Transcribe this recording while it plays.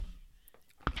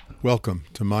Welcome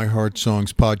to my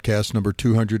Heartsongs podcast number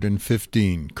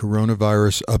 215,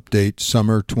 Coronavirus Update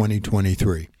Summer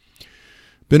 2023.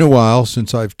 Been a while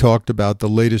since I've talked about the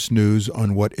latest news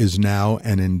on what is now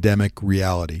an endemic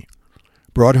reality.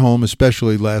 Brought home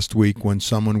especially last week when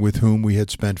someone with whom we had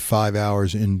spent 5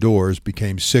 hours indoors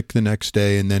became sick the next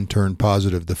day and then turned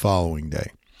positive the following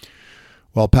day.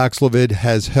 While Paxlovid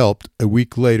has helped, a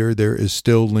week later there is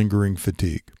still lingering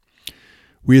fatigue.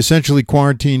 We essentially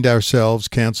quarantined ourselves,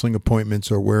 canceling appointments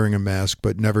or wearing a mask,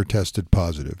 but never tested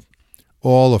positive.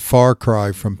 All a far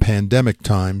cry from pandemic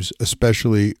times,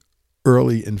 especially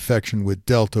early infection with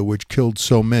Delta, which killed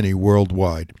so many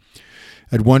worldwide.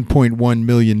 At 1.1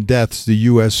 million deaths, the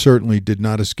U.S. certainly did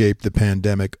not escape the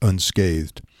pandemic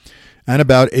unscathed. And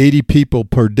about 80 people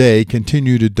per day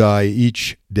continue to die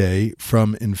each day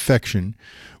from infection,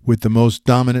 with the most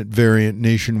dominant variant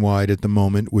nationwide at the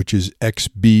moment, which is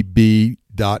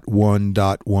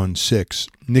XBB.1.16,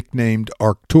 nicknamed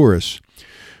Arcturus,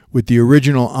 with the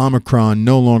original Omicron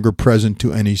no longer present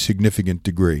to any significant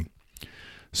degree.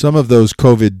 Some of those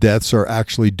COVID deaths are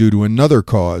actually due to another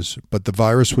cause, but the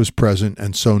virus was present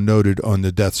and so noted on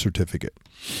the death certificate.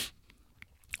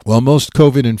 While most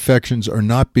COVID infections are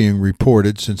not being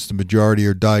reported since the majority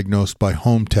are diagnosed by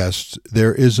home tests,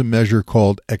 there is a measure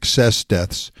called excess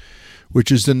deaths,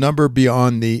 which is the number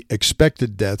beyond the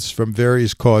expected deaths from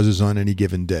various causes on any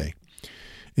given day.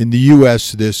 In the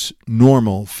U.S., this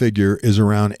normal figure is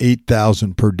around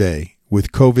 8,000 per day,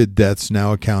 with COVID deaths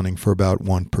now accounting for about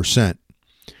 1%.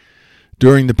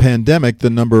 During the pandemic, the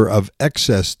number of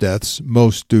excess deaths,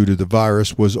 most due to the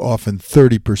virus, was often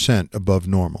 30% above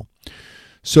normal.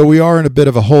 So we are in a bit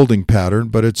of a holding pattern,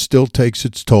 but it still takes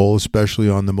its toll, especially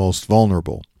on the most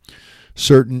vulnerable.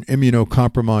 Certain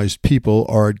immunocompromised people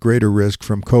are at greater risk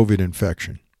from COVID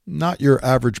infection. Not your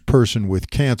average person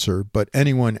with cancer, but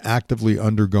anyone actively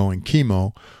undergoing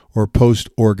chemo or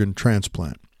post-organ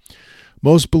transplant.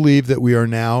 Most believe that we are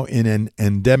now in an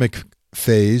endemic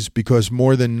phase because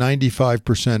more than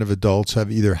 95% of adults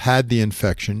have either had the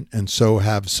infection and so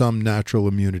have some natural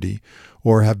immunity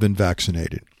or have been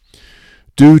vaccinated.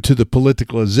 Due to the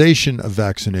politicalization of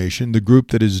vaccination, the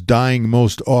group that is dying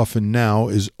most often now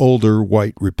is older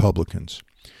white Republicans.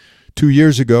 2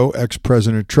 years ago,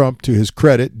 ex-President Trump, to his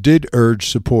credit, did urge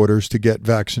supporters to get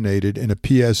vaccinated in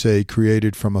a PSA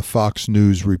created from a Fox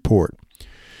News report.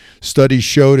 Studies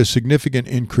showed a significant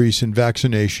increase in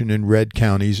vaccination in red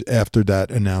counties after that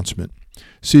announcement.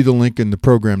 See the link in the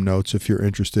program notes if you're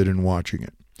interested in watching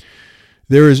it.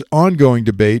 There is ongoing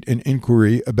debate and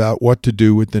inquiry about what to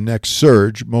do with the next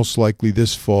surge, most likely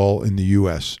this fall in the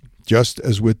U.S. Just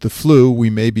as with the flu, we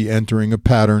may be entering a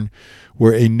pattern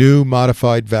where a new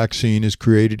modified vaccine is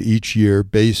created each year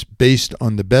based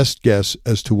on the best guess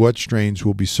as to what strains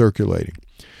will be circulating.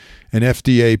 An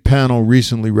FDA panel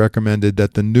recently recommended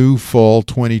that the new fall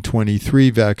 2023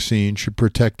 vaccine should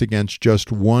protect against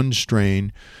just one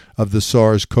strain of the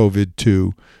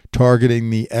SARS-CoV-2, targeting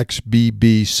the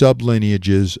XBB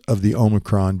sublineages of the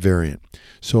Omicron variant,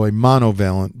 so a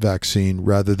monovalent vaccine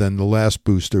rather than the last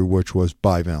booster, which was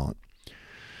bivalent.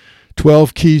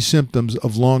 12 key symptoms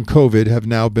of long COVID have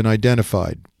now been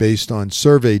identified based on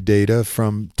survey data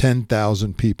from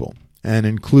 10,000 people and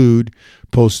include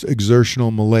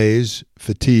post-exertional malaise,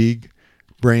 fatigue,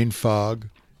 brain fog,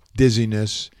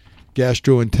 dizziness,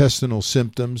 gastrointestinal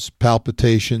symptoms,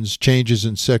 palpitations, changes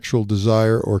in sexual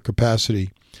desire or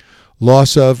capacity,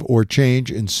 loss of or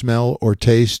change in smell or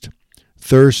taste,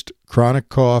 thirst, chronic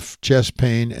cough, chest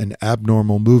pain, and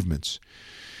abnormal movements.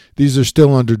 These are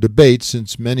still under debate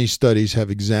since many studies have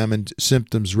examined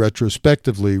symptoms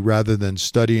retrospectively rather than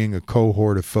studying a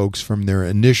cohort of folks from their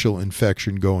initial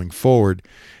infection going forward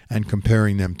and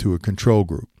comparing them to a control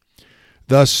group.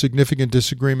 Thus, significant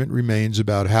disagreement remains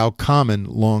about how common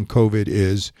long COVID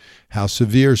is, how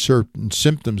severe certain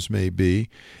symptoms may be,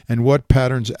 and what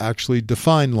patterns actually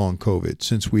define long COVID,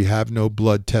 since we have no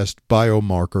blood test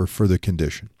biomarker for the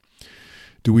condition.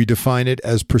 Do we define it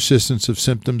as persistence of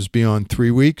symptoms beyond 3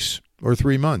 weeks or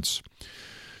 3 months?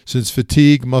 Since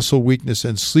fatigue, muscle weakness,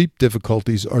 and sleep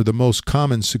difficulties are the most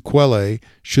common sequelae,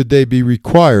 should they be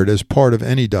required as part of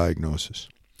any diagnosis?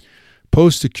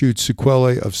 Post-acute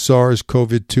sequelae of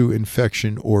SARS-CoV-2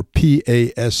 infection, or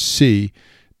PASC,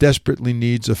 desperately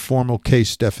needs a formal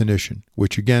case definition,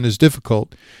 which again is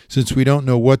difficult since we don't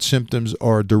know what symptoms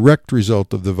are a direct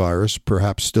result of the virus,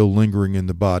 perhaps still lingering in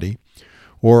the body,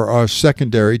 or are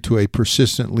secondary to a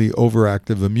persistently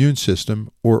overactive immune system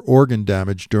or organ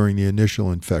damage during the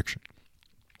initial infection.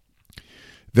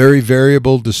 Very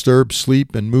variable disturbed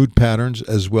sleep and mood patterns,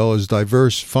 as well as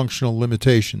diverse functional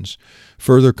limitations,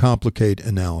 further complicate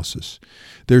analysis.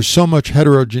 There's so much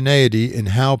heterogeneity in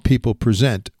how people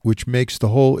present, which makes the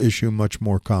whole issue much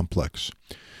more complex.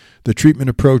 The treatment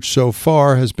approach so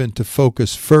far has been to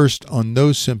focus first on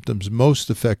those symptoms most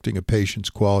affecting a patient's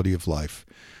quality of life,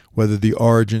 whether the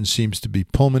origin seems to be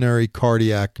pulmonary,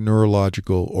 cardiac,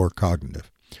 neurological, or cognitive.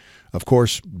 Of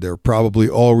course, they're probably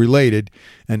all related,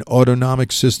 and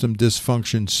autonomic system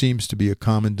dysfunction seems to be a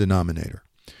common denominator.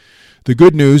 The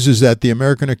good news is that the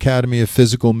American Academy of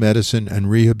Physical Medicine and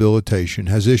Rehabilitation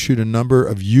has issued a number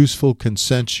of useful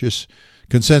consensus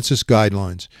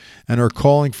guidelines and are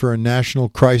calling for a national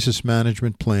crisis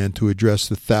management plan to address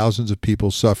the thousands of people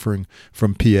suffering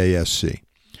from PASC.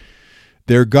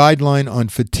 Their guideline on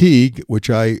fatigue, which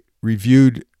I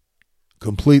reviewed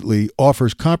completely,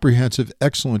 offers comprehensive,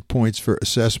 excellent points for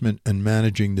assessment and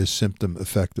managing this symptom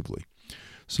effectively.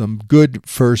 Some good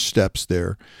first steps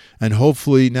there, and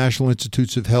hopefully National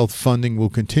Institutes of Health funding will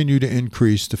continue to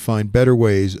increase to find better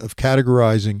ways of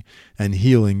categorizing and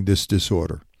healing this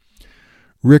disorder.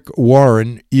 Rick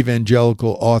Warren,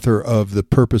 evangelical author of The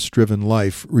Purpose-Driven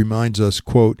Life, reminds us,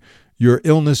 quote, "Your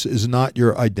illness is not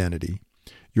your identity.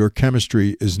 Your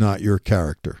chemistry is not your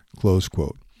character," close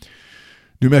quote.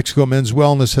 New Mexico Men's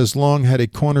Wellness has long had a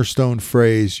cornerstone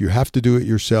phrase, "You have to do it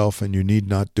yourself and you need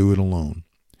not do it alone."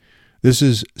 This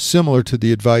is similar to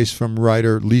the advice from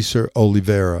writer Lisa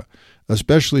Oliveira,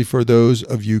 especially for those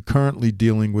of you currently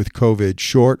dealing with COVID,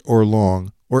 short or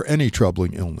long, or any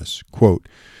troubling illness. Quote,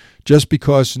 "Just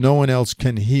because no one else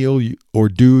can heal you or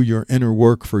do your inner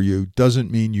work for you doesn't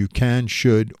mean you can,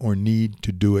 should, or need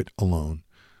to do it alone."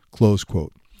 Close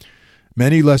quote.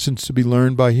 Many lessons to be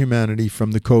learned by humanity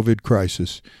from the COVID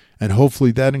crisis, and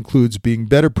hopefully that includes being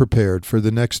better prepared for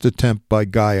the next attempt by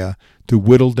Gaia to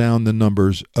whittle down the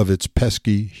numbers of its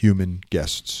pesky human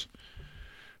guests.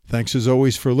 Thanks as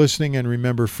always for listening, and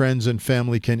remember, friends and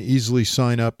family can easily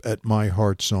sign up at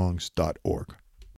myheartsongs.org.